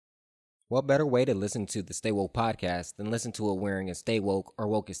What better way to listen to the Stay Woke podcast than listen to it wearing a Stay Woke or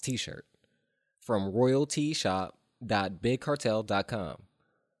Wokeist t-shirt from royaltyshop.bigcartel.com.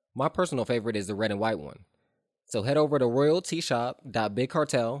 My personal favorite is the red and white one. So head over to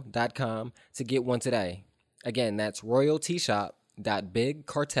royaltyshop.bigcartel.com to get one today. Again, that's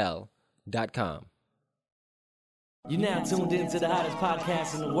royaltyshop.bigcartel.com. You're now tuned in to the hottest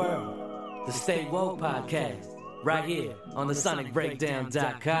podcast in the world, the Stay Woke podcast, right here on the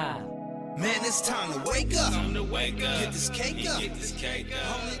sonicbreakdown.com. Man, it's time to wake up. Get this cake up.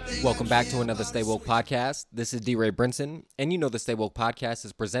 Welcome back to another Stay Woke podcast. This is D-Ray Brinson, and you know the Stay Woke podcast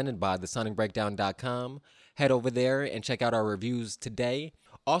is presented by the sonicbreakdown.com. Head over there and check out our reviews today.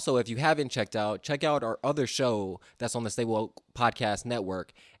 Also, if you haven't check out our other show that's on the Stay Woke Podcast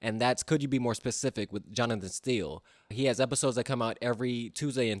Network, and that's Could You Be More Specific with Jonathan Steele. He has episodes that come out every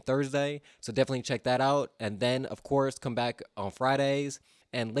Tuesday and Thursday, so definitely check that out. And then, of course, come back on Fridays.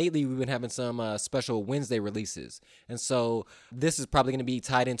 And lately, we've been having some special Wednesday releases. And so this is probably going to be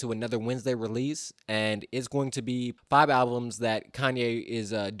tied into another Wednesday release. And it's going to be 5 albums that Kanye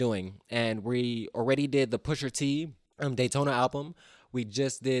is doing. And we already did the Pusha T Daytona album. We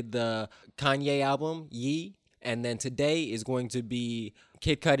just did the Kanye album, Ye. And then today is going to be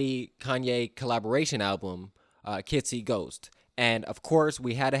Kid Cudi Kanye collaboration album, Kids See Ghost. And of course,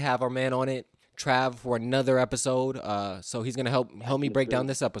 we had to have our man on it, Trav, for another episode, so he's gonna help me break down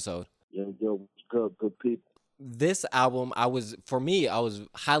this episode. Yo, good people. This album, I was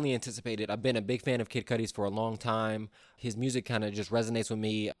highly anticipated. I've been a big fan of Kid Cudi's for a long time. His music kind of just resonates with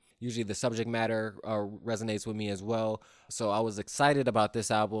me. Usually the subject matter resonates with me as well. So I was excited about this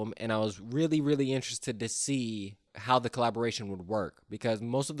album, and I was really, really interested to see how the collaboration would work, because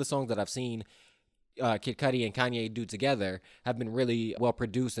most of the songs that I've seen Kid Cudi and Kanye do together have been really well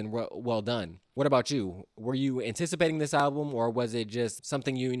produced and well done. What about you? Were you anticipating this album, or was it just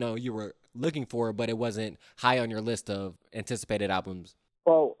something you were looking for, but it wasn't high on your list of anticipated albums?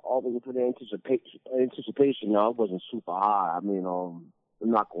 Well, for the anticipation, I wasn't super high. I mean, I'm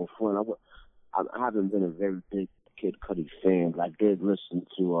not going to front. I haven't been a very big Kid Cudi fan, but I did listen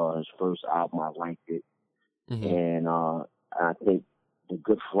to his first album. I liked it, and I think the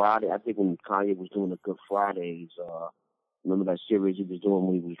Good Friday. I think when Kanye was doing the Good Fridays, remember that series he was doing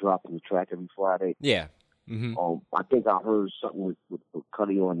when he was dropping the track every Friday? Yeah. I think I heard something with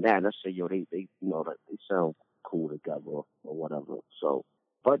Cudi on that. I said, yo, they sound cool together or whatever. So,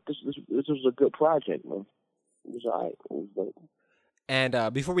 but this was a good project, man. It was alright. It was good. And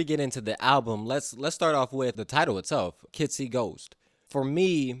before we get into the album, let's start off with the title itself, Kids See Ghost. For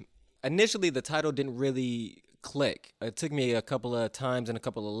me, initially the title didn't really click. It took me a couple of times and a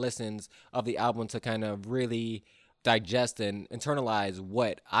couple of listens of the album to kind of really digest and internalize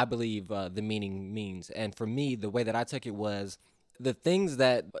what I believe the meaning means. And for me, the way that I took it was the things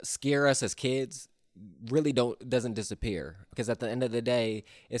that scare us as kids really doesn't disappear, because at the end of the day,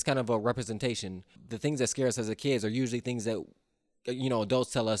 it's kind of a representation. The things that scare us as a kids are usually things that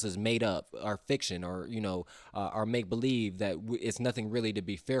adults tell us is made up, are fiction, or are make believe, that it's nothing really to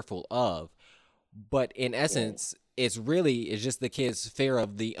be fearful of. But in essence, it's just the kids' fear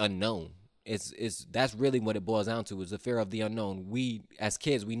of the unknown. That's really what it boils down to, is the fear of the unknown. We, as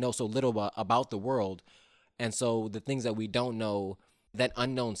kids, we know so little about the world, and so the things that we don't know, that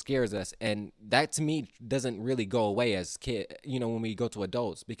unknown scares us. And that, to me, doesn't really go away as when we go to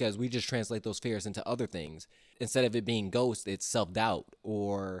adults, because we just translate those fears into other things. Instead of it being ghost, it's self-doubt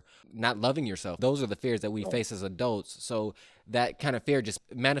or not loving yourself. Those are the fears that we face as adults. So that kind of fear just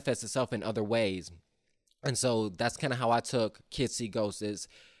manifests itself in other ways. And so that's kind of how I took Kids See Ghosts. Is,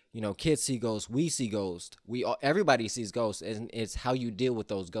 kids see ghosts, we see ghosts, everybody sees ghosts, and it's how you deal with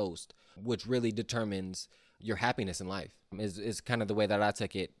those ghosts which really determines your happiness in life. Is kind of the way that I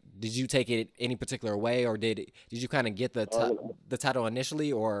took it. Did you take it any particular way, or did you kind of get the title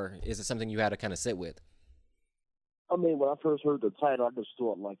initially, or is it something you had to kind of sit with? I mean, when I first heard the title, I just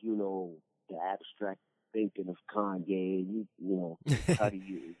thought the abstract thinking of Kanye,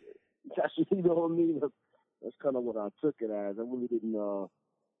 Cudi. That's what I mean. That's kind of what I took it as. I really didn't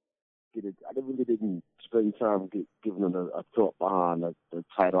get it. I really didn't spend time giving it a thought behind the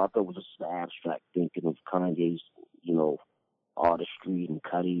title. I thought it was just the abstract thinking of Kanye's, artistry and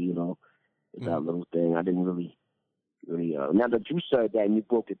Cudi, that little thing. I didn't really. Now that you said that and you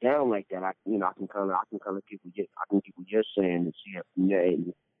broke it down like that, I can kind of get what you're saying and see it from there.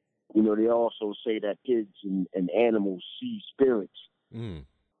 And, they also say that kids and animals see spirits.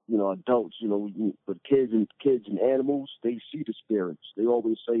 Adults, but kids and animals, they see the spirits. They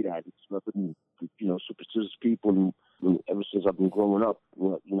always say that. It's nothing, superstitious people. And ever since I've been growing up,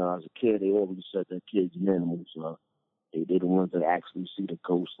 as a kid, they always said that kids and animals, they're the ones that actually see the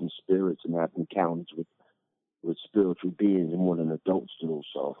ghosts and spirits have encounters with spiritual beings more than adults do.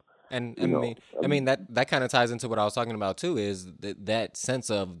 So, And I mean, that kind of ties into what I was talking about too, is that sense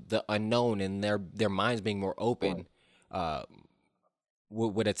of the unknown and their minds being more open,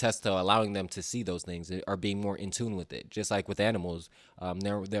 would attest to allowing them to see those things or being more in tune with it. Just like with animals,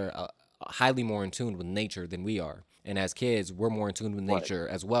 they're highly more in tune with nature than we are. And as kids, we're more in tune with nature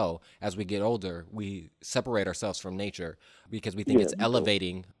as well. As we get older, we separate ourselves from nature because we think it's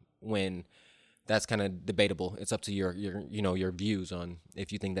elevating, when that's kind of debatable. It's up to your views on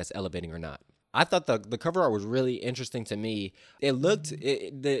if you think that's elevating or not. I thought the cover art was really interesting to me.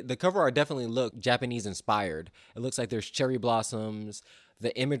 The cover art definitely looked Japanese inspired. It looks like there's cherry blossoms.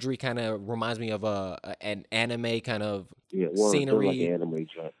 The imagery kind of reminds me of an anime kind of scenery. Like an anime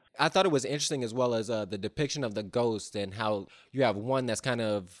joint. I thought it was interesting, as well as the depiction of the ghost, and how you have one that's kind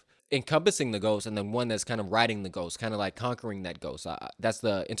of encompassing the ghost and then one that's kind of riding the ghost, kind of like conquering that ghost. That's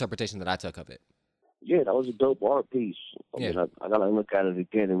the interpretation that I took of it. Yeah, that was a dope art piece. I mean, I gotta look at it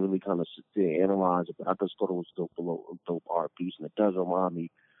again and really kind of sit there and analyze it. But I just thought it was a dope art piece, and it does remind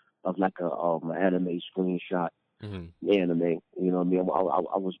me of like an anime screenshot. Anime, you know what I mean?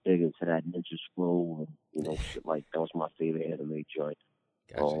 I was big into that Ninja Scroll and shit like that was my favorite anime joint.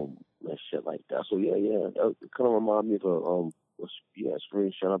 Gotcha. And shit like that. So yeah, that kind of remind me of a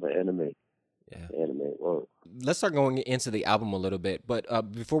screenshot of an anime. Yeah. Anime. Well, let's start going into the album a little bit,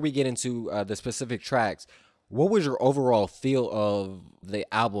 but before we get into the specific tracks, what was your overall feel of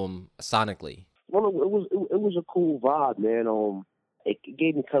the album sonically? Well, it was a cool vibe, man. It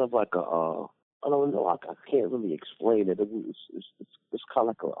gave me kind of like I don't know, I can't really explain it. It's kind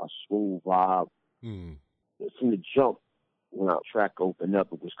of like a smooth vibe. From the jump, when our track opened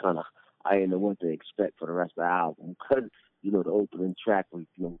up, it was kind of, I didn't know what to expect for the rest of the album. Because, the opening track was,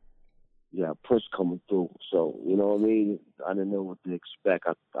 Prince coming through. So, you know what I mean? I didn't know what to expect.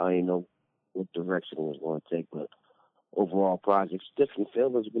 I didn't know what direction it was going to take. But overall project's different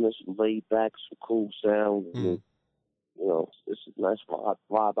feel. There's been some laid back, some cool sound. It's a nice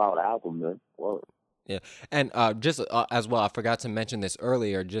vibe out album, man. Well, yeah, and just as well, I forgot to mention this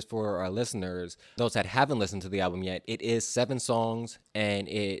earlier, just for our listeners, those that haven't listened to the album yet. It is 7 songs, and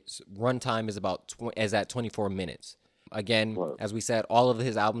its runtime is at 24 minutes. Again, as we said, all of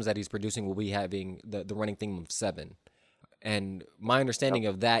his albums that he's producing will be having the running theme of 7. And my understanding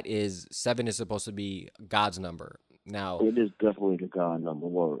of that is 7 is supposed to be God's number. Now, it is definitely the God number.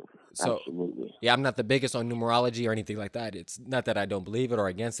 Word. So, absolutely. Yeah, I'm not the biggest on numerology or anything like that. It's not that I don't believe it or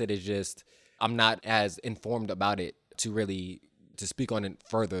against it. It's just I'm not as informed about it to speak on it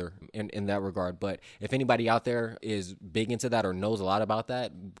further in that regard. But if anybody out there is big into that or knows a lot about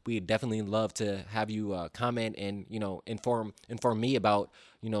that, we'd definitely love to have you comment and inform me about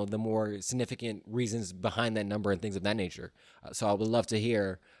the more significant reasons behind that number and things of that nature. So I would love to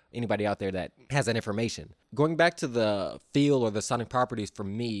hear anybody out there that has that information. Going back to the feel or the sonic properties, for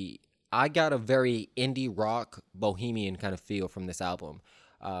me, I got a very indie rock bohemian kind of feel from this album.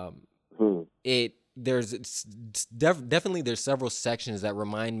 Definitely there's several sections that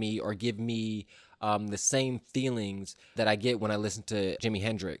remind me or give me the same feelings that I get when I listen to Jimi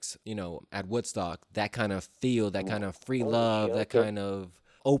Hendrix, at Woodstock. That kind of feel, that kind of free love, that kind of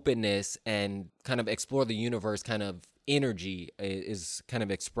openness, and kind of explore the universe kind of energy is kind of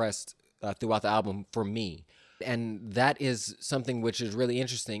expressed throughout the album for me. And that is something which is really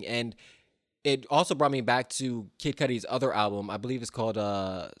interesting. And it also brought me back to Kid Cudi's other album. I believe it's called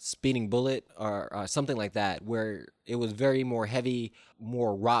Speeding Bullet or something like that, where it was very more heavy,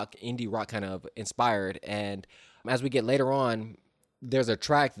 more rock, indie rock kind of inspired. And as we get later on, there's a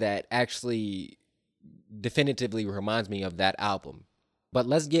track that actually definitively reminds me of that album. But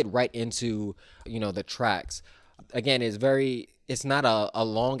let's get right into, the tracks. Again, it's not a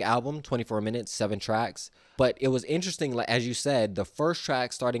long album, 24 minutes, 7 tracks, but it was interesting, like as you said, the first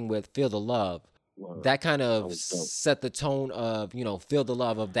track starting with Feel the Love, that kind of set the tone of, Feel the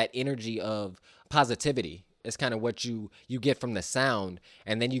Love, of that energy of positivity. It's kind of what you get from the sound,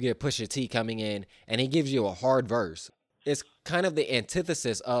 and then you get Pusha T coming in, and he gives you a hard verse. It's kind of the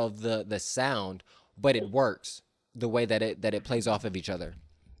antithesis of the sound, but it works the way that it plays off of each other.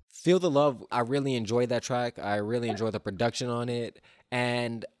 Feel the Love, I really enjoyed that track. I really enjoyed the production on it.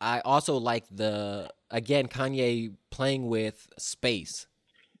 And I also like Kanye playing with space.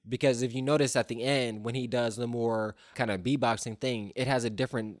 Because if you notice at the end, when he does the more kind of beatboxing thing, it has a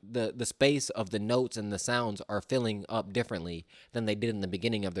different, the space of the notes and the sounds are filling up differently than they did in the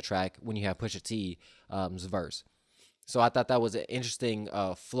beginning of the track when you have Pusha T's verse. So I thought that was an interesting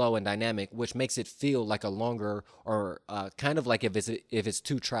flow and dynamic, which makes it feel like a longer or kind of like if it's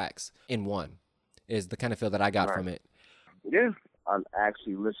 2 tracks in one, is the kind of feel that I got from it. Yeah, I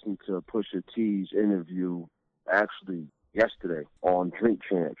actually listened to Pusha T's interview actually yesterday on Drink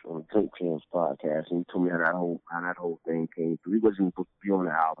Champs, on the Drink Champs podcast, and he told me how that whole thing came through. He wasn't supposed to be on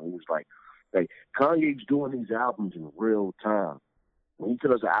the album. He was like Kanye's doing these albums in real time. When he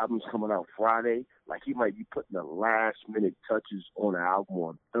tells us the album's coming out Friday, like he might be putting the last minute touches on the album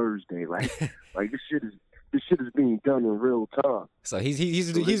on Thursday. Like this shit is being done in real time. So he's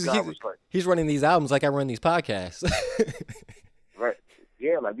running these albums like I run these podcasts. Right.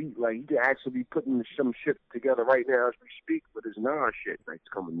 Yeah, he can actually be putting some shit together right now as we speak with his shit that's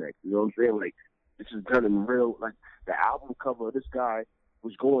coming next. You know what I'm saying? Like, this is done in real, like, the album cover of this guy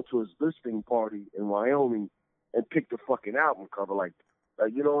was going to his listening party in Wyoming and picked the fucking album cover, like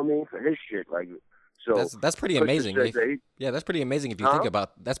you know what I mean, for his shit. Like, so that's pretty amazing. That's pretty amazing if you think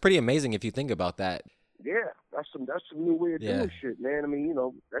about. That's pretty amazing if you think about that. Yeah, that's some new way of doing shit, man. I mean, you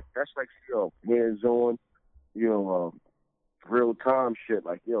know, that's like, hands on, real time shit.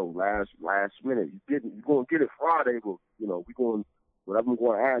 Like, last minute, you're gonna get it Friday, but we going whatever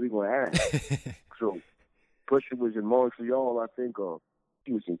we're gonna add, we're gonna add. So, Pusha was in Montreal, I think.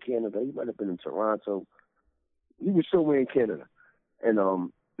 He was in Canada. He might have been in Toronto. He was somewhere in Canada, and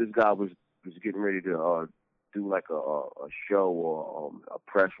this guy was getting ready to do like a show or a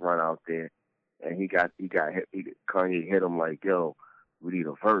press run out there, and he got hit. Kanye hit him like, "Yo, we need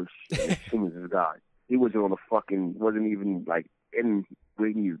a verse." And as soon as this guy, he wasn't even like in where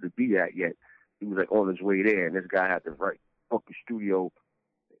he needed to be at yet. He was like on his way there, and this guy had to book the studio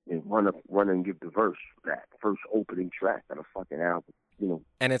and run and give the verse, that first opening track of the fucking album.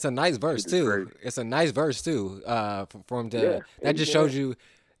 And it's a nice verse too. It's a nice verse too. For him to that just shows you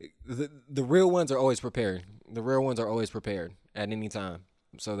the real ones are always prepared. The real ones are always prepared at any time,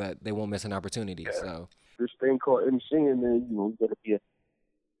 so that they won't miss an opportunity. Yeah. So this thing called MCing, man, you gotta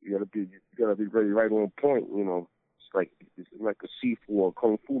be ready right on point. It's like a Sifu or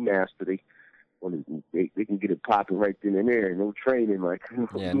Kung Fu master. They can get it popping right then and there. No training, like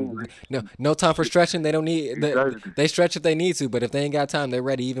no time for stretching. They don't need. They stretch if they need to, but if they ain't got time, they're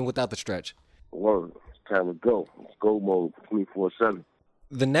ready even without the stretch. Well, it's time to go. It's go mode 24/7.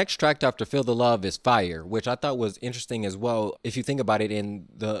 The next track after Feel the Love is Fire, which I thought was interesting as well. If you think about it in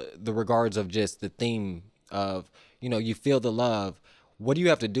the regards of just the theme of you feel the love. What do you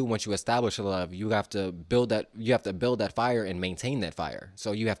have to do once you establish a love? You have to build that. You have to build that fire and maintain that fire.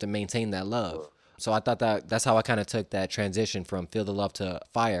 So you have to maintain that love. So I thought that's how I kind of took that transition from Feel the Love to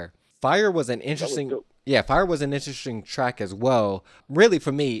Fire. Fire was an interesting. Fire was an interesting track as well. Really,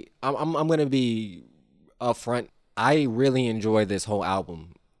 for me, I'm gonna be upfront. I really enjoy this whole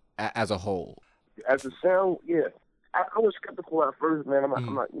album as a whole. As a sound, yeah. I was skeptical at first, man. I'm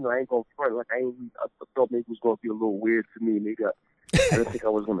not, I ain't gonna front. Like I thought maybe it was gonna be a little weird to me. Maybe I didn't think I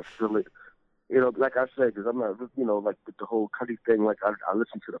was gonna feel it. Like I said, because I'm not, like with the whole Cudi thing. Like I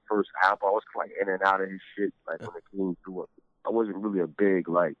listened to the first album. I was like in and out of his shit. Like when it came through, I wasn't really a big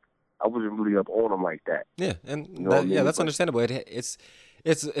I wasn't really up on him like that. Yeah, and that's understandable. It's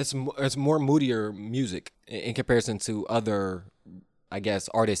more moodier music in comparison to other, I guess,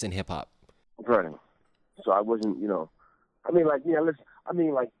 artists in hip hop. Right. So I wasn't, I mean, like, listen, I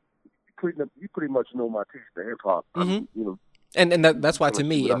mean, like, you pretty much know my taste for hip hop. Mm-hmm. And that's why to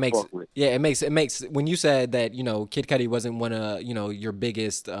me it makes when you said that Kid Cudi wasn't one of your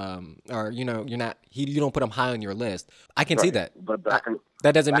biggest or you don't put him high on your list. I can see that. But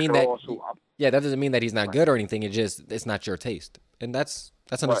that doesn't mean that that doesn't mean that he's not good or anything. It's not your taste, and that's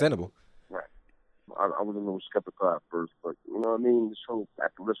understandable. Right. I was a little skeptical at first, but you know what I mean. So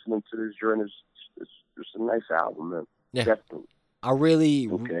after listening to this journey, it's a nice album, man. Yeah. Definitely. I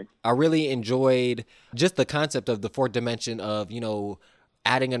really enjoyed just the concept of the fourth dimension of,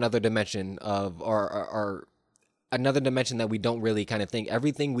 adding another dimension of or another dimension that we don't really kind of think.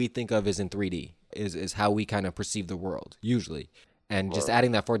 Everything we think of is in 3D, is how we kind of perceive the world usually. And just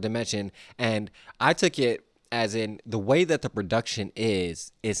adding that fourth dimension. And I took it as in the way that the production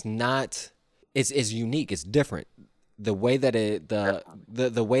is unique. It's different. The way that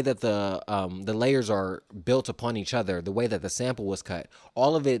the way that the layers are built upon each other, the way that the sample was cut,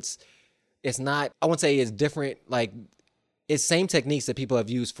 all of it's not, I wouldn't say it's different, like it's same techniques that people have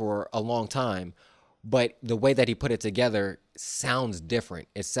used for a long time, but the way that he put it together sounds different.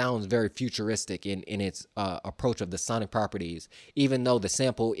 It sounds very futuristic in its approach of the sonic properties, even though the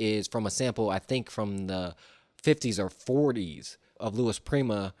sample is from a sample, I think from the 50s or 40s of Louis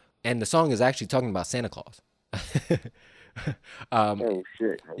Prima, and the song is actually talking about Santa Claus. Oh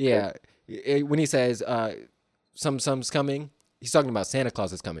shit! Okay. Yeah, when he says "some's coming," he's talking about Santa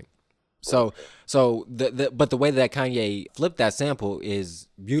Claus is coming. But the way that Kanye flipped that sample is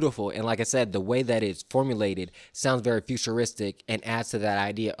beautiful, and like I said, the way that it's formulated sounds very futuristic and adds to that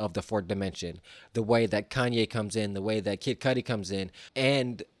idea of the fourth dimension. The way that Kanye comes in, the way that Kid Cudi comes in,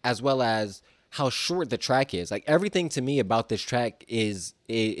 and as well as how short the track is. Like everything to me about this track is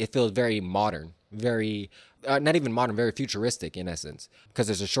it feels very modern, very not even modern, very futuristic in essence, because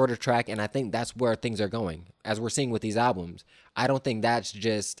there's a shorter track, and I think that's where things are going. As we're seeing with these albums, I don't think that's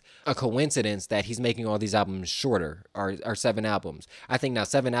just a coincidence that he's making all these albums shorter, or 7 albums. I think now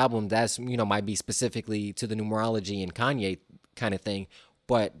 7 albums, that's, might be specifically to the numerology and Kanye kind of thing,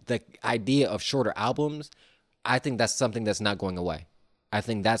 but the idea of shorter albums, I think that's something that's not going away. I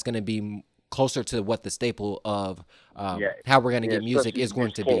think that's going to be closer to what the staple of how we're going to get music is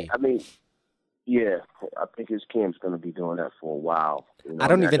going to be. I mean, yeah, I think his camp's going to be doing that for a while. I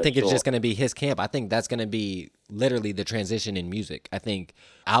don't even think it's just going to be his camp. I think that's going to be literally the transition in music. I think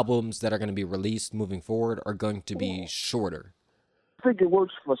albums that are going to be released moving forward are going to be shorter. I think it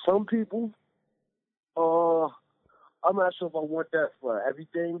works for some people. I'm not sure if I want that for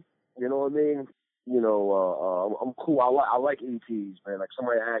everything. You know what I mean? I'm cool. I like EPs, man. Like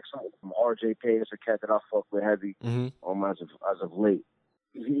somebody asked something from RJ Payne, it's a cat that I fuck with heavy as of late.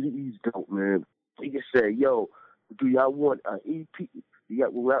 He's dope, man. He can say, yo, do y'all want an EP?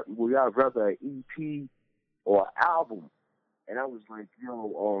 Will y'all rather an EP or an album? And I was like,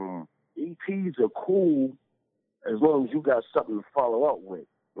 yo, EPs are cool as long as you got something to follow up with.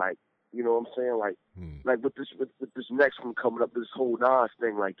 Like, you know what I'm saying? Like with this next one coming up, this whole Nas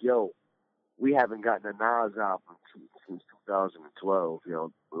thing, like, yo, we haven't gotten a Nas album since 2012.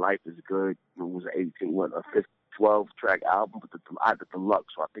 Life is Good. It was 12 track album, but I had the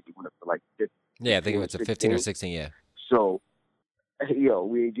deluxe, so I think it went up to like 15. Yeah, I think it went to 15 or 16. Yeah. So,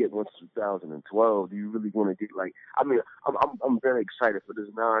 we ain't getting one to 2012. Do you really want to get like? I mean, I'm very excited for this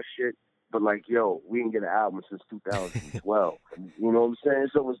Nas shit, but like, we ain't get an album since 2012. You know what I'm saying?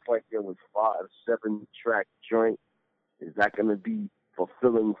 So it's like there was 5-7 track joint. Is that gonna be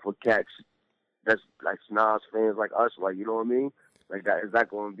fulfilling for cats? That's like Nas fans like us, like, you know what I mean? Like that, is that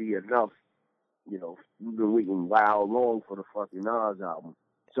going to be enough? We've been waiting wow long for the fucking Nas album.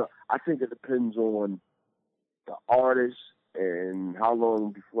 So I think it depends on the artist and how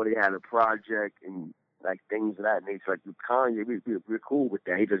long before they had a project and like things of that nature. Like with Kanye, we're cool with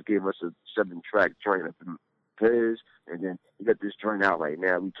that. He just gave us a 7-track joint up in his, and then he got this joint out right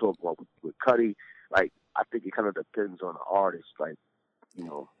now. We talk about with Cudi. Like, I think it kind of depends on the artist. Like,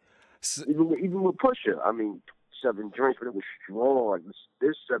 even with Pusha, I mean, 7 joints, but it was strong. Like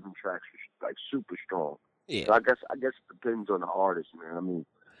this 7 tracks was like super strong. Yeah. So I guess it depends on the artist, man. I mean,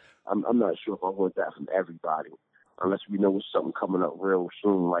 I'm not sure if I want that from everybody, unless we know it's something coming up real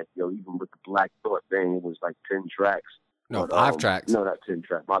soon. Like, even with the Black Thought thing, it was like 10 tracks. No, 5 tracks. No, not 10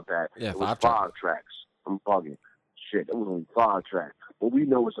 tracks. My bad. Yeah, it was 5 tracks. I'm bugging. Shit, it was only 5 tracks. But we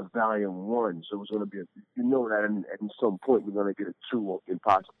know it's a volume 1, so it's going to be that at some point we're going to get a 2 and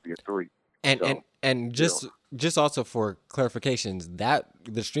possibly a 3. And just also for clarifications, that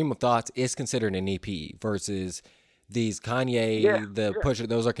the Stream of Thoughts is considered an EP versus these Kanye, Pusha,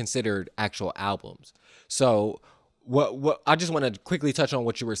 those are considered actual albums. So what I just want to quickly touch on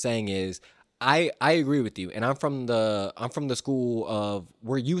what you were saying is I agree with you, and I'm from the school of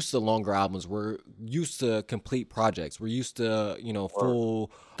we're used to longer albums, we're used to complete projects, we're used to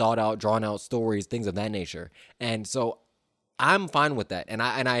full thought out, drawn out stories, things of that nature, and so I'm fine with that, and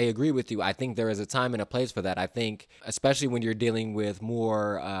I agree with you. I think there is a time and a place for that. I think, especially when you're dealing with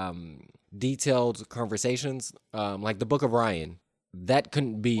more detailed conversations, like the Book of Ryan, that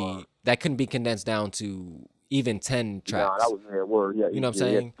couldn't be condensed down to even 10 tracks. Nah, that was their word. Yeah, you know what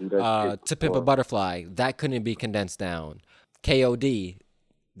I'm saying? To Pimp a Butterfly, that couldn't be condensed down. KOD,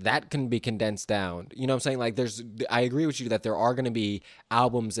 that couldn't be condensed down. You know what I'm saying? Like, I agree with you that there are going to be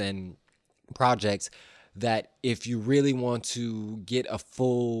albums and projects that if you really want to get a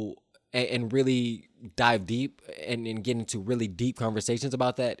full and really dive deep and get into really deep conversations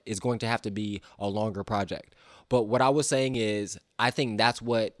about that, is going to have to be a longer project. But what I was saying is, I think that's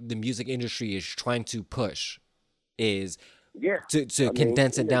what the music industry is trying to push, is to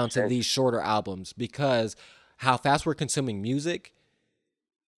condense it down to these shorter albums, because how fast we're consuming music,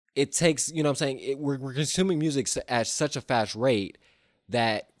 it takes, you know what I'm saying, we're consuming music at such a fast rate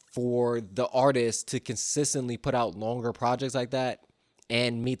that for the artist to consistently put out longer projects like that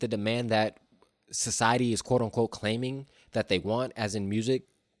and meet the demand that society is quote unquote claiming that they want, as in music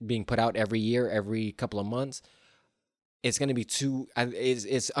being put out every year, every couple of months, it's going to be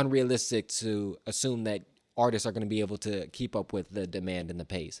it's unrealistic to assume that artists are going to be able to keep up with the demand and the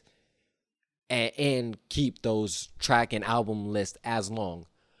pace and keep those track and album lists as long.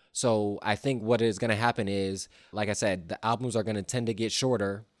 So I think what is going to happen is, like I said, the albums are going to tend to get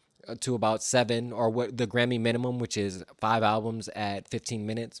shorter to about 7 or what the Grammy minimum, which is 5 albums at 15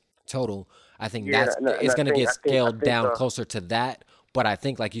 minutes total. I think it's going to get scaled down closer to that. But I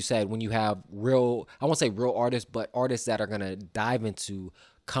think, like you said, when you have I won't say real artists, but artists that are going to dive into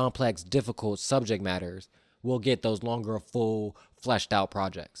complex, difficult subject matters, we'll get those longer, full, fleshed out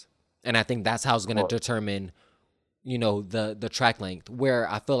projects. And I think that's how it's going to determine, the track length, where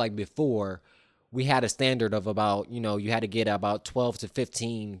I feel like before we had a standard of about, you had to get about 12 to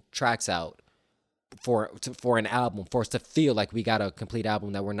 15 tracks out for an album, for us to feel like we got a complete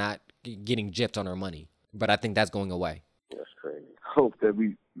album, that we're not getting gypped on our money. But I think that's going away. That's crazy. I hope that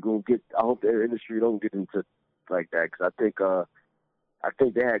I hope the industry don't get into like that, because I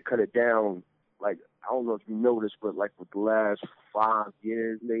think they had cut it down. Like, I don't know if you noticed, but like with the last 5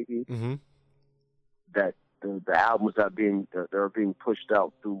 years, maybe, that the albums that are being pushed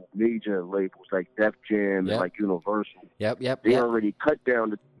out through major labels like Def Jam and like Universal. Yep. They already cut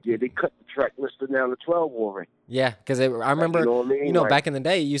down they cut the track list down to 12 already. Yeah, because I remember, you know what I mean? Back in the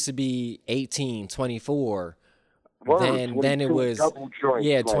day, it used to be 18, 24. Then it was 22,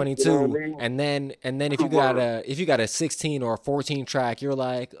 you know what I mean? and then if you got a 16 or a 14 track, you're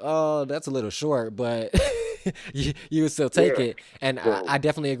like, oh, that's a little short, but you would still take it. And I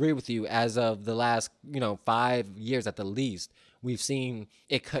definitely agree with you. As of the last 5 years at the least, we've seen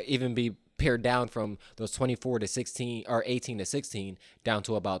it even be pared down from those 24 to 16 or 18 to 16 down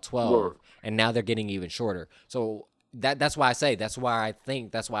to about 12, and now they're getting even shorter. So that's why I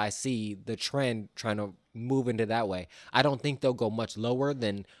see the trend trying to move into that way. I don't think they'll go much lower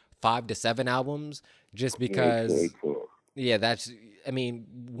than 5 to 7 albums, just because. Yeah, that's. I mean,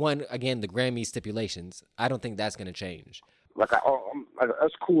 the Grammy stipulations. I don't think that's going to change. That's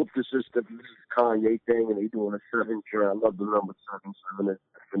cool if this is Kanye thing and they doing a 7. Sure, I love the number 7.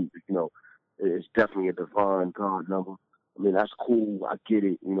 It's definitely a divine God number. I mean, that's cool. I get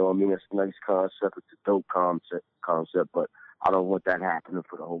it. You know what I mean? It's a nice concept. It's a dope concept, but I don't want that happening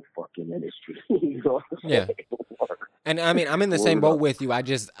for the whole fucking industry. You know what I'm saying? And I mean, I'm in the same boat with you. I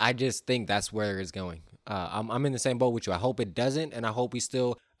just think that's where it's going. I'm in the same boat with you. I hope it doesn't, and I hope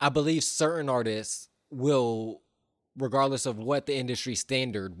I believe certain artists will, regardless of what the industry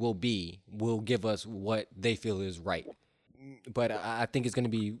standard will give us what they feel is right. But I think it's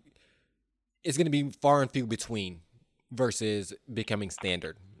going to be far and few between versus becoming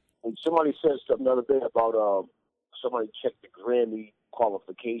standard. And somebody said something the other day about somebody checked the Grammy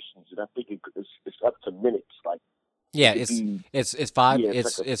qualifications, and I think it's up to minutes. Like, it's 5. Yeah,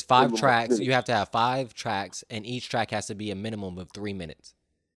 it's 5 tracks. You have to have 5 tracks, and each track has to be a minimum of 3 minutes.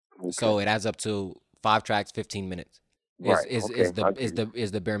 Okay. So it adds up to 5 tracks, 15 minutes. Is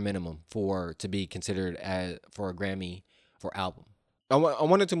the bare minimum to be considered for a Grammy for album. I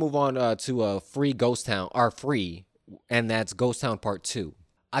wanted to move on to Free Ghost Town, and that's Ghost Town Part 2.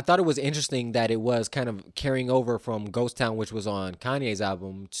 I thought it was interesting that it was kind of carrying over from Ghost Town, which was on Kanye's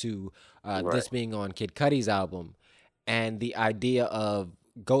album, to this being on Kid Cudi's album. And the idea of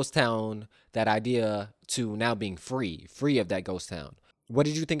Ghost Town, that idea to now being free of that Ghost Town. What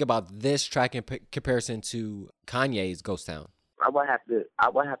did you think about this track in comparison to Kanye's Ghost Town? I would have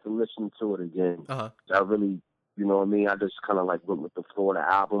to listen to it again. I really, you know what I mean? I just kind of like went with the flow of the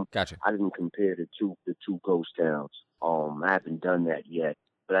album. Gotcha. I didn't compare the two Ghost Towns. I haven't done that yet,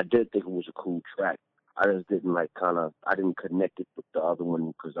 but I did think it was a cool track. I just didn't I didn't connect it with the other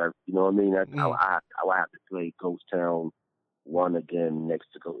one because you know what I mean? I would have to play Ghost Town 1 again next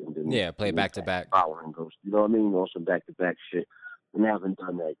to go. And then play back to back. Following Ghost, you know what I mean? Also back to back shit. And I haven't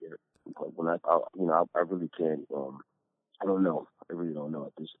done that yet. But when I really can't. I don't know. I really don't know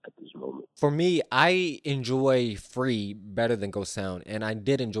at this moment. For me, I enjoy Free better than Ghost Town, and I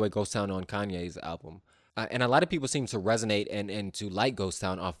did enjoy Ghost Town on Kanye's album. And a lot of people seem to resonate and to like Ghost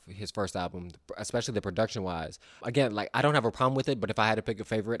Town off his first album, especially the production-wise. Again, I don't have a problem with it, but if I had to pick a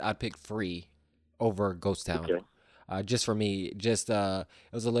favorite, I'd pick Free over Ghost Town. Okay. Just for me, it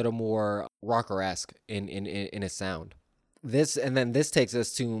was a little more rocker-esque in its sound. This takes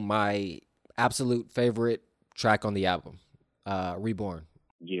us to my absolute favorite track on the album, Reborn.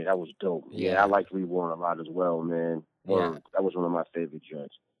 Yeah, that was dope. Yeah, I liked Reborn a lot as well, man. That was one of my favorite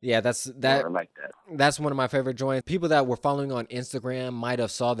joints. Yeah, I like that. That's one of my favorite joints. People that were following on Instagram might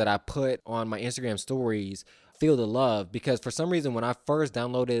have saw that I put on my Instagram stories Feel the Love, because for some reason when I first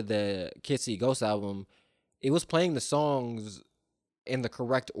downloaded the Kid See Ghost album, it was playing the songs in the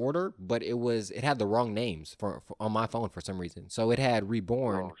correct order, but it had the wrong names for on my phone for some reason. So it had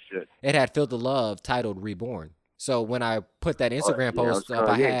Reborn. Oh, shit. It had Feel the Love titled Reborn. So when I put that Instagram post up,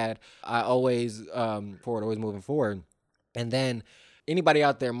 I always forward, always moving forward. And then Anybody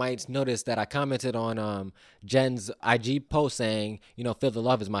out there might notice that I commented on Jen's IG post saying, Feel the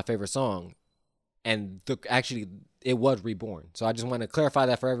Love is my favorite song. And actually, it was Reborn. So I just want to clarify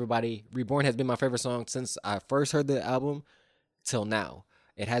that for everybody. Reborn has been my favorite song since I first heard the album till now.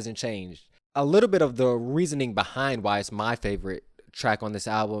 It hasn't changed. A little bit of the reasoning behind why it's my favorite track on this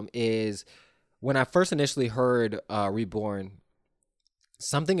album is when I first initially heard Reborn,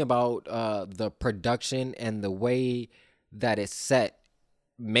 something about the production and the way that it's set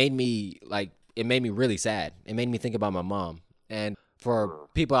made me really sad. It made me think about my mom. And for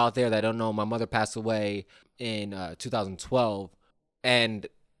people out there that don't know, my mother passed away in 2012. And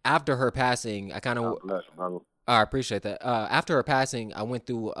after her passing, I appreciate that. After her passing, I went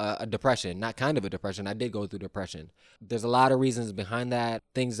through a depression, not kind of a depression. I did go through depression. There's a lot of reasons behind that,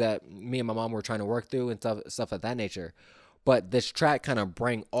 things that me and my mom were trying to work through and stuff of that nature. But this track kind of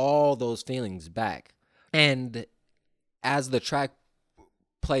bring all those feelings back. And as the track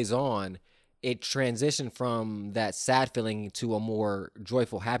plays on, it transitioned from that sad feeling to a more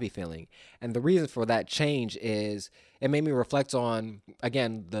joyful, happy feeling. And the reason for that change is it made me reflect on,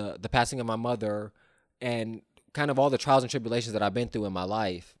 again, the passing of my mother and kind of all the trials and tribulations that I've been through in my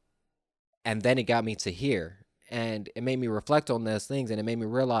life. And then it got me to here. And it made me reflect on those things, and it made me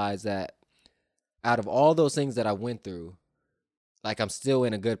realize that out of all those things that I went through, like, I'm still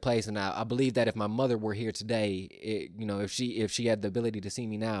in a good place. And I believe that if my mother were here today, if she had the ability to see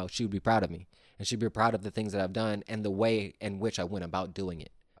me now, she would be proud of me, and she'd be proud of the things that I've done and the way in which I went about doing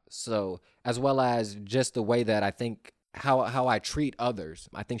it. So, as well as just the way that I think how I treat others,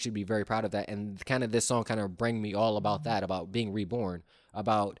 I think she'd be very proud of that. And kind of this song kind of bring me all about that, about being reborn,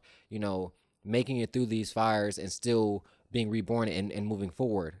 about, making it through these fires and still being reborn and moving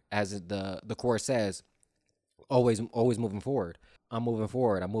forward. As the chorus says, always moving forward. I'm moving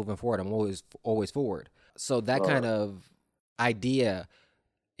forward. I'm moving forward. I'm always forward. So that kind of idea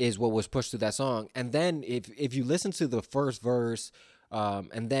is what was pushed through that song. And then if you listen to the first verse,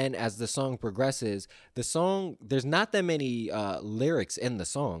 and then as the song progresses, there's not that many lyrics in the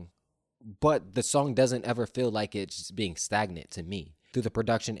song, but the song doesn't ever feel like it's being stagnant to me through the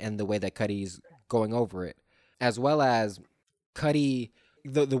production and the way that Cuddy's going over it, as well as Cuddy.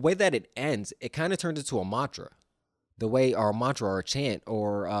 The way that it ends, it kind of turns into a mantra. The way, or a mantra or a chant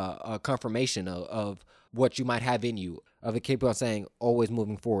or a confirmation of what you might have in you, of it keep on saying, always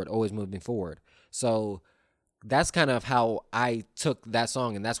moving forward, always moving forward. So that's kind of how I took that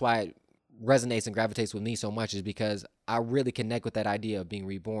song, and that's why it resonates and gravitates with me so much, is because I really connect with that idea of being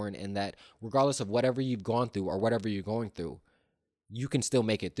reborn, and that regardless of whatever you've gone through or whatever you're going through, you can still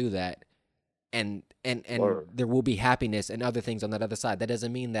make it through that. And there will be happiness and other things on that other side. That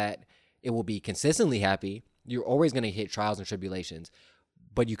doesn't mean that it will be consistently happy. You're always going to hit trials and tribulations,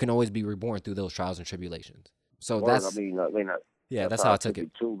 but you can always be reborn through those trials and tribulations. So that's how I took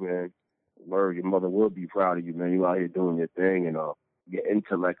it too, man. Word, your mother will be proud of you, man. You out here doing your thing, and your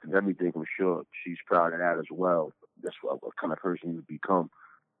intellect and everything, for sure. She's proud of that as well. That's what kind of person you become,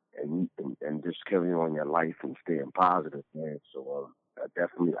 and just carrying on your life and staying positive, man. So I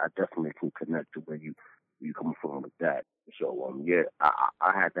definitely can connect to where you come from with that. So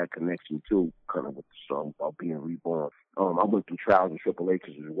I had that connection too, kind of with the song about being reborn. I went through trials and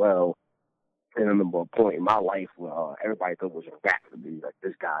tribulations as well, and I remember a point in my life where everybody thought it was a rap for me. Like,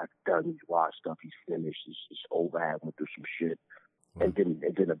 this guy's done his wild stuff, he's finished, it's over. I went through some shit, and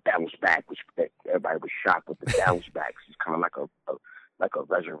then a bounce back, which everybody was shocked with the bounce back. It's kind of like a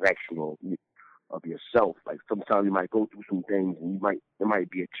resurrection of yourself. Like, sometimes you might go through some things, and there might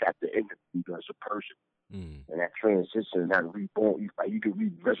be a chapter in you as a person. And that transition, that reborn, you can be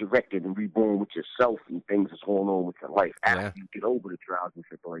resurrected and reborn with yourself and things that's going on with your life after you get over the trials and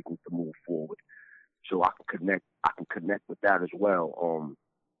tribulations to move forward. So I can connect with that as well.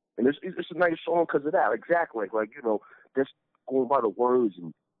 And it's a nice song because of that. Exactly. Like just going by the words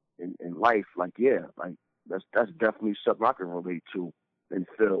and life. Like, that's definitely something I can relate to and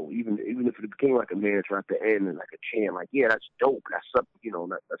feel. Even if it became like a mantra at the end and like a chant, like, that's dope. That's something,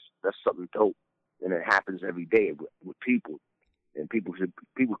 that's something dope. And it happens every day with people, and people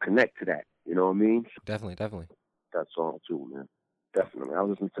connect to that. You know what I mean? Definitely. That song too, man. Definitely. I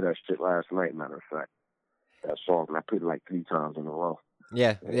was listening to that shit last night. Matter of fact, that song, and I played it like 3 times in a row.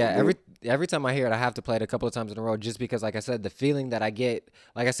 Yeah. Every time I hear it, I have to play it a couple of times in a row, just because, like I said, the feeling that I get,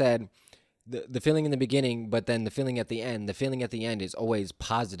 like I said, the feeling in the beginning, but then the feeling at the end. The feeling at the end is always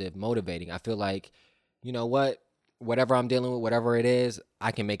positive, motivating. I feel like, you know what? Whatever I'm dealing with, whatever it is,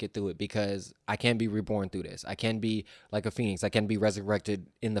 I can make it through it, because I can be reborn through this. I can be like a phoenix. I can be resurrected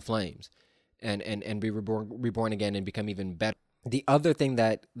in the flames and be reborn again and become even better. The other thing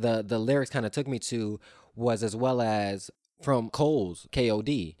that the lyrics kind of took me to was, as well as from Cole's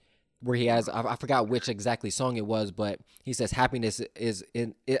KOD, where he has I forgot which exactly song it was, but he says happiness is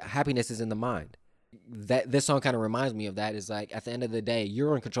in the mind. That this song kind of reminds me of that. Is like at the end of the day,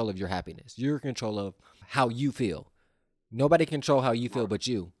 you're in control of your happiness. You're in control of how you feel. Nobody can control how you feel but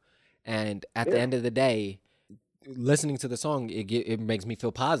you. And at the end of the day, listening to the song, it makes me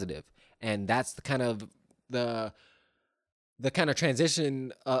feel positive. And that's the kind of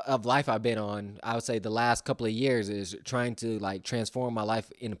transition of life I've been on. I would say the last couple of years is trying to like transform my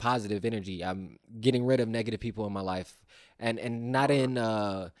life in positive energy. I'm getting rid of negative people in my life, and not in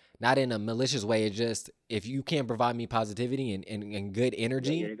a malicious way. It's just if you can't provide me positivity and good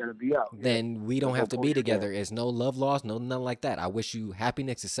energy, you gotta be out. then we don't have to be together. It's no love lost, no nothing like that. I wish you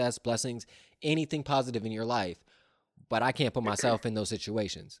happiness, success, blessings, anything positive in your life, but I can't put myself in those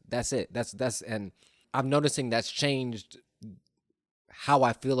situations. That's it. That's and I'm noticing that's changed how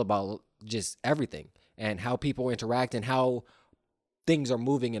I feel about just everything and how people interact and how things are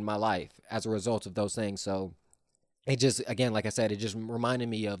moving in my life as a result of those things. So it just, again, like I said, it just reminded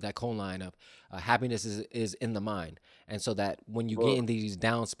me of that Cole line of happiness is in the mind. And so that when you get in these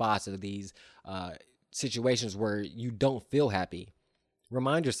down spots or these situations where you don't feel happy,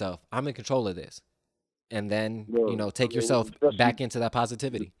 remind yourself, I'm in control of this. And then, take yourself back into that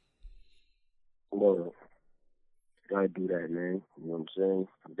positivity. Well, gotta do that, man. You know what I'm saying?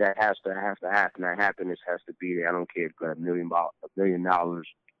 That has to happen. That happiness has to be there. I don't care if you got $1 million.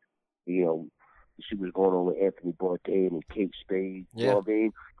 You know, she was going on with Anthony Bourdain and Kate Spade. You know what I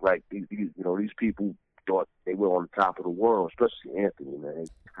mean? Like these people thought they were on the top of the world, especially Anthony, man.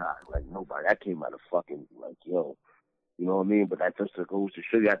 God, like nobody. That came out of fucking like, yo. You know what I mean? But that just goes to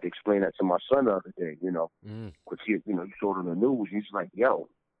show you. I had to explain that to my son the other day. You know, because he saw it on the news. He's like, yo.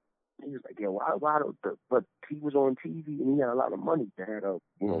 He was like, yeah, why but he was on TV and he had a lot of money, Dad.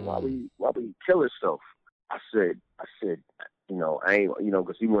 Why would he kill himself? I said, I ain't,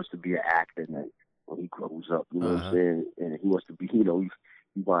 because he wants to be an actor when he grows up, you know what I'm saying? And he wants to be, he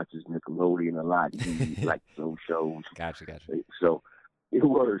watches Nickelodeon a lot. He likes those shows. Gotcha. So it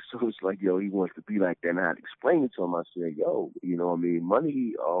was, so it's like, yo, he wants to be like that. And I had to explain it to him. I said, yo, you know what I mean?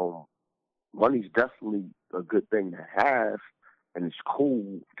 Money's definitely a good thing to have. And it's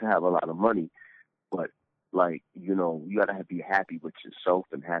cool to have a lot of money, but like, you gotta be happy with yourself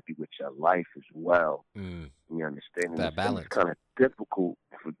and happy with your life as well. You understand? That balance. It's kind of difficult.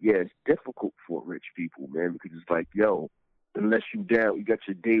 It's difficult for rich people, man, because it's like, yo, unless you got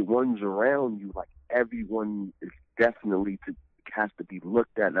your day ones around you, like everyone is definitely has to be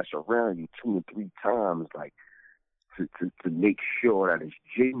looked at that's around you 2 or 3 times, like to make sure that it's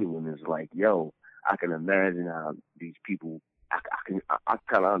genuine. Is like, yo, I can imagine how these people. I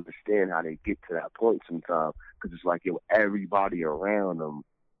kind of understand how they get to that point sometimes, because it's like, yo, everybody around them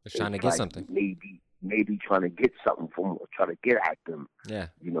is trying to get something. Maybe trying to get something from them, or trying to get at them. Yeah.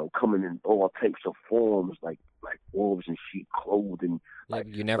 Coming in all types of forms, like wolves in sheep clothing. Yeah,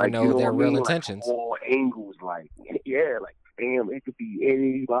 you never know their real intentions. Like all angles, like damn, it could be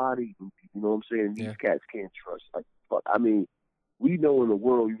anybody. You know what I'm saying? These cats can't trust. Like, fuck. I mean, we know in the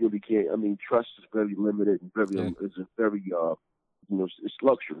world you really can't. I mean, trust is very limited and it's a very it's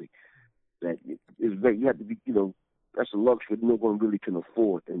luxury that is very. You have to be, that's a luxury no one really can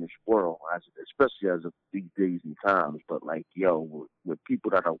afford in this world, especially as of these days and times. But like, yo, with people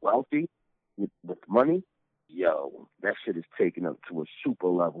that are wealthy with money, yo, that shit is taken up to a super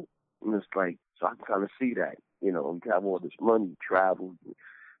level, and it's like, so I can kind of see that. You have all this money, travel. But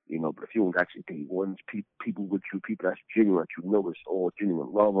if you don't got your day ones, people with you, people that's genuine, it's all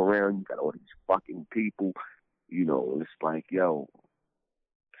genuine love around. You got all these fucking people, and it's like, yo,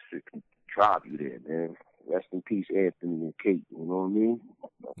 it can drive you there, man. Rest in peace, Anthony and Kate. You know what I mean?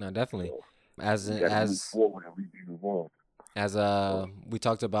 No, definitely. So, as we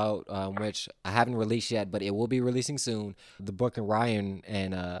talked about, which I haven't released yet, but it will be releasing soon. The Book and Ryan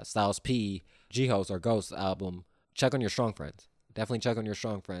and Styles P, G-Host or Ghost album. Check on your strong friends. Definitely check on your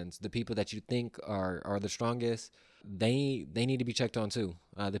strong friends. The people that you think are the strongest, they need to be checked on too.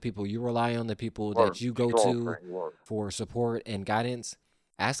 The people you rely on, the people that you go to for support and guidance,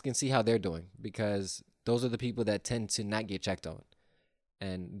 ask and see how they're doing, because those are the people that tend to not get checked on,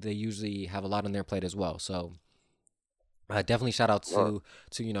 and they usually have a lot on their plate as well. So definitely shout out to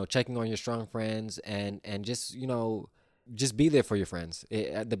checking on your strong friends and just just be there for your friends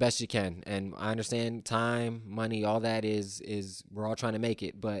the best you can. And I understand time, money, all that is we're all trying to make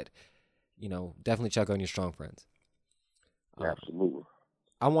it, but definitely check on your strong friends. Absolutely.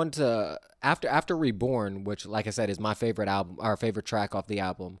 I want to after Reborn, which like I said is my favorite album, our favorite track off the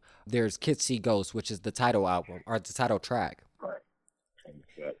album. There's Kids See Ghosts, which is the title album or the title track. Right.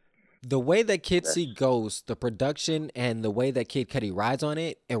 The way that Kid See Ghost, the production and the way that Kid Cudi rides on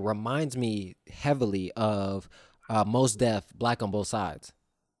it, it reminds me heavily of Mos Def, Black on Both Sides.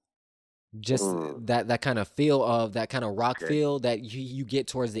 Just that kind of feel of that kind of rock feel that you get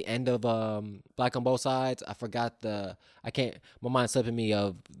towards the end of Black on Both Sides. I forgot my mind's slipping me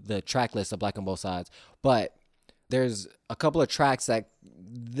of the track list of Black on Both Sides, but there's a couple of tracks that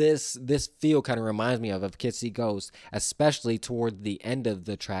this feel kind of reminds me of Kid See Ghost, especially toward the end of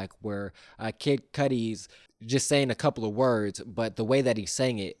the track where Kid Cudi's just saying a couple of words, but the way that he's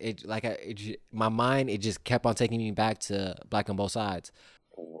saying it, my mind, it just kept on taking me back to Black on Both Sides.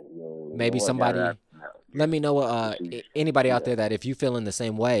 Maybe somebody, let me know, anybody out there that if you feeling the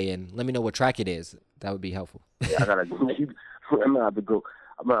same way, and let me know what track it is. That would be helpful. Yeah, I'm gonna have to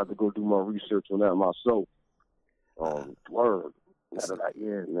go do my research on that myself. Word.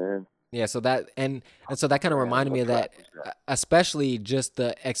 Yeah, man. Yeah, so that and so that kind of reminded me of that, especially just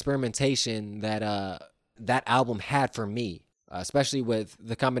the experimentation that that album had for me, especially with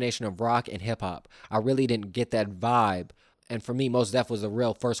the combination of rock and hip hop. I really didn't get that vibe. And for me, Mos Def was the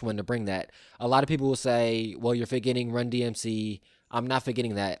real first one to bring that. A lot of people will say, well, you're forgetting Run DMC. I'm not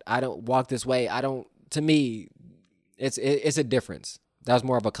forgetting that. I don't Walk This Way. To me, it's a difference. That was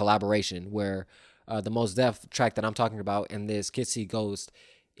more of a collaboration where the Mos Def track that I'm talking about and this Kid See Ghost,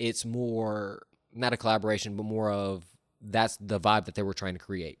 it's more, not a collaboration, but more of that's the vibe that they were trying to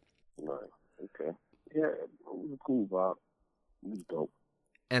create. Right. Okay. Yeah, it was a cool vibe. It was dope.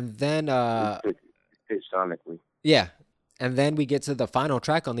 And then... it fit sonically. Yeah. And then we get to the final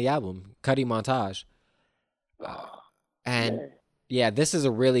track on the album, Cudi Montage. This is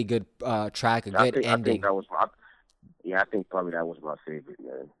a really good track, good ending. I think that was I think probably that was my favorite,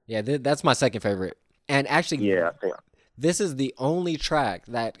 man. Yeah, that's my second favorite. And actually, I think this is the only track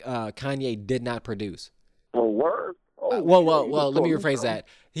that Kanye did not produce. Oh, word? Oh, well. Let me rephrase that.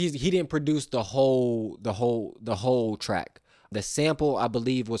 He didn't produce the whole track. The sample, I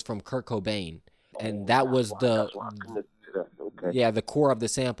believe, was from Kurt Cobain, and that was the core of the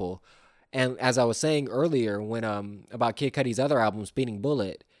sample. And as I was saying earlier, when about Kid Cudi's other album, Speeding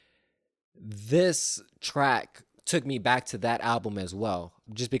Bullet, this track took me back to that album as well,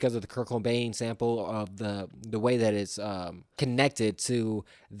 just because of the Kurt Cobain sample, of the way that it's connected to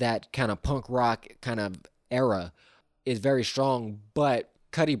that kind of punk rock kind of era is very strong. But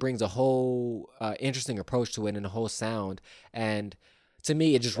Cudi brings a whole interesting approach to it and a whole sound, and to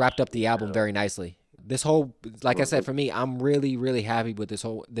me, it just wrapped up the album very nicely. This whole, like I said, for me, I'm really, really happy with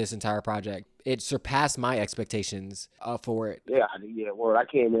this entire project. It surpassed my expectations for it. Yeah. Well, I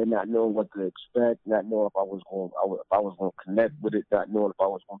came in not knowing what to expect, not knowing if I was going to connect with it, not knowing if I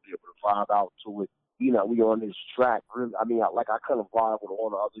was going to be able to vibe out to it. You know, we on this track. Really, I mean, I kind of vibe with all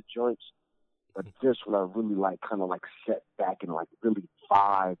the other joints, but this one I really kind of set back and really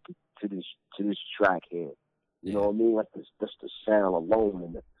vibe to this track here. You know what I mean? Like just the sound alone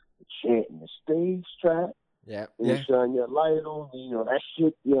and the chant and the stage track. Yeah. And shine your light on me, that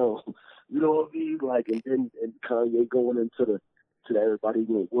shit, you know what I mean? And Kanye going into to everybody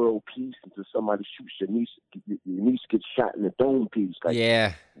world peace until somebody shoots your niece gets shot in the dome piece.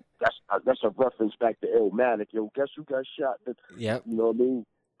 That's a reference back to Illmatic. Yo, guess who got shot? Yep. You know what I mean?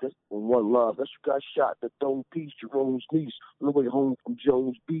 Just One Love. Guess who got shot? The dome piece, Jerome's niece, on the way home from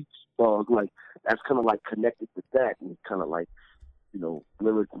Jones Beach. That's kind of connected with that, and kind of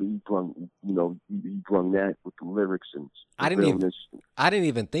lyrically, he brung that with the lyrics and I didn't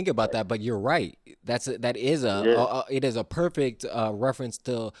even think about that, but you're right. It is a perfect reference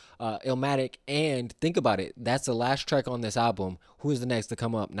to Illmatic. And think about it, that's the last track on this album. Who is the next to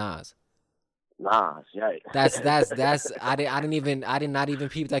come up? Nas. Yeah. That's I did not even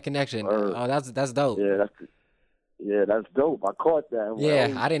peep that connection. That's dope. Yeah, that's dope. I caught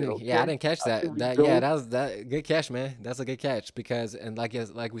that. I didn't catch that. That was good catch, man. That's a good catch because, and like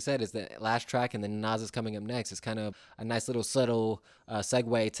we said, it's the last track, and then Nas is coming up next. It's kind of a nice little subtle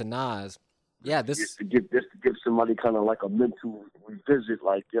segue to Nas. Yeah, just to give somebody kind of a mental revisit,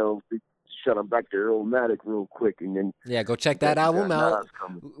 shut them back to Illmatic real quick, and then go check that album out.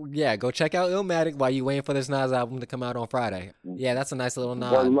 Yeah, go check out Illmatic while you waiting for this Nas album to come out on Friday. Yeah, that's a nice little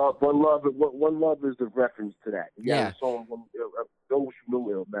nod. One Love is the reference to that. The song, those who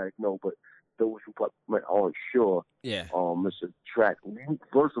know Illmatic know, but those who probably aren't sure. Yeah. It's a track.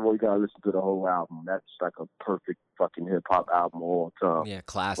 First of all, you gotta listen to the whole album. That's a perfect fucking hip hop album of all time. Yeah,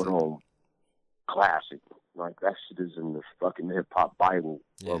 classic. Classic. That shit is in the fucking hip hop Bible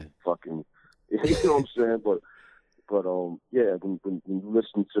of fucking, you know what I'm saying? But when you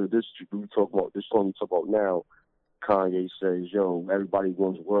listen to this, we talk about this song we talk about now, Kanye says, yo, everybody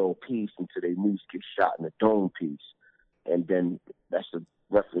wants world peace until they niece get shot in the dome piece. And then that's the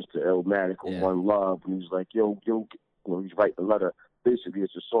reference to Illmatic or One Love, and he's like, yo, he's writing a letter. Basically,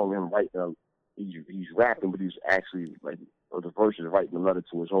 it's a song him writing. He's rapping, but he's actually like, or the verse is writing a letter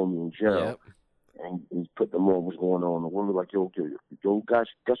to his homie in jail. Yep. And he's put them on what's going on. The woman like, yo, guess who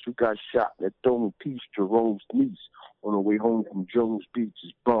got shot? That Throwing Peace, Jerome's niece, on the way home from Jones Beach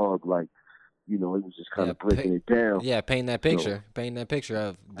is Bug. Like, he was just kind of breaking it down. Yeah, painting that picture. Painting that picture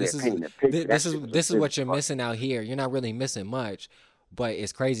of this is what you're missing out here. You're not really missing much, but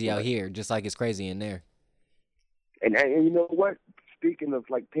it's crazy out here, just like it's crazy in there. And you know what? Speaking of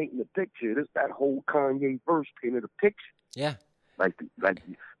like painting the picture, that whole Kanye verse painted a picture. Yeah. Like the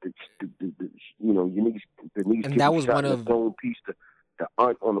niece and that was one of Throwing Peace, the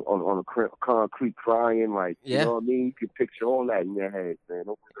aunt on a concrete crying, like, you know what I mean? You can picture all that in your head, man.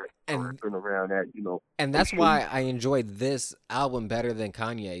 And around that, And that's why I enjoyed this album better than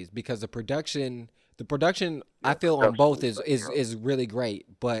Kanye's, because the production I feel on both is really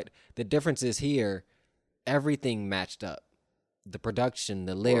great, but the difference is here, everything matched up. The production,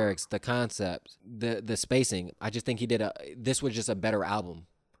 the lyrics, the concept, the spacing. I just think this was just a better album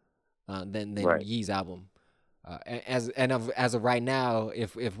than Ye's album. As of right now,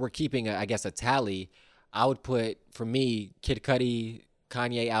 if we're keeping a tally, I would put, for me, Kid Cudi,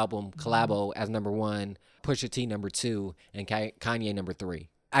 Kanye album Collabo as number 1, Pusha T number 2, and Kanye number 3.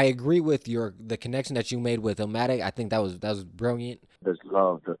 I agree with the connection that you made with Illmatic. I think that was brilliant.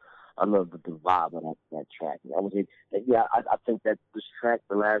 I love the vibe of that track. I think that this track,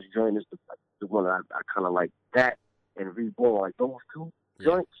 the last joint, is the one I kind of like. That and Reborn, like those two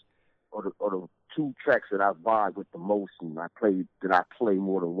joints, or the two tracks that I vibe with the most, and I play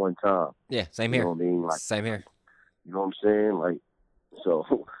more than one time. Yeah, same here. You know what I mean? Like, same here. You know what I'm saying? Like,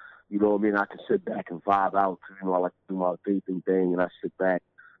 so, you know what I mean? I can sit back and vibe out. I like to do my vaping thing, and I sit back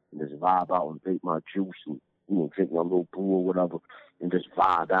and just vibe out and vape my juice and drink my little brew or whatever, and just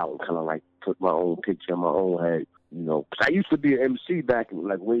vibe out and kind of like put my own picture in my own head, Because I used to be an MC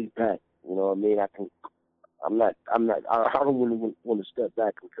way back. You know what I mean? I don't really want to step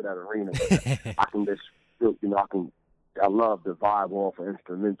back into that arena, but I can just, I love the vibe off of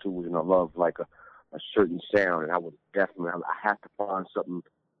instrumentals, and I love like a certain sound, and I would definitely, I have to find something.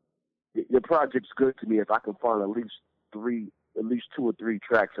 Your project's good to me if I can find at least 2 or 3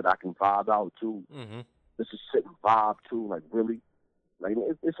 tracks that I can vibe out to. Mm-hmm. This is sit and vibe too, like really. Like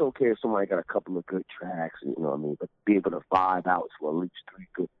it's okay if somebody got a couple of good tracks, you know what I mean, but be able to vibe out to at least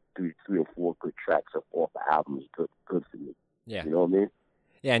 3 or 4 good tracks off the album is good for me. Yeah. You know what I mean?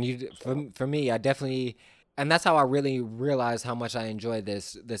 Yeah, and for me, I definitely, and that's how I really realized how much I enjoyed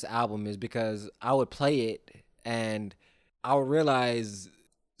this album, is because I would play it and I would realize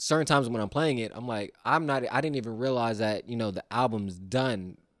certain times when I'm playing it, I'm like, I didn't even realize that, the album's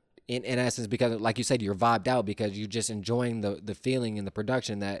done. In essence, because like you said, you're vibed out because you're just enjoying the feeling and the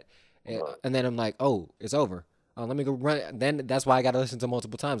production and then I'm like, oh, it's over. Oh, let me go run. Then that's why I got to listen to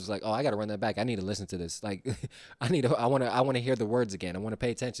multiple times. It's like, oh, I got to run that back. I need to listen to this. Like, I want to hear the words again. I want to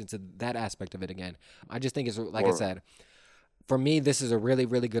pay attention to that aspect of it again. I just think it's, like I said, for me, this is a really,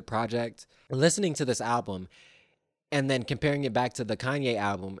 really good project. Listening to this album and then comparing it back to the Kanye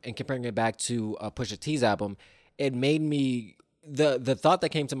album and comparing it back to Pusha T's album, it made me, the thought that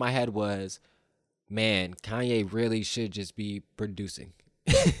came to my head was, man, Kanye really should just be producing.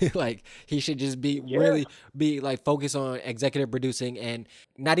 Like, he should just really be like focused on executive producing, and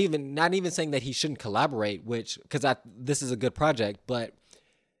not even saying that he shouldn't collaborate, because this is a good project, but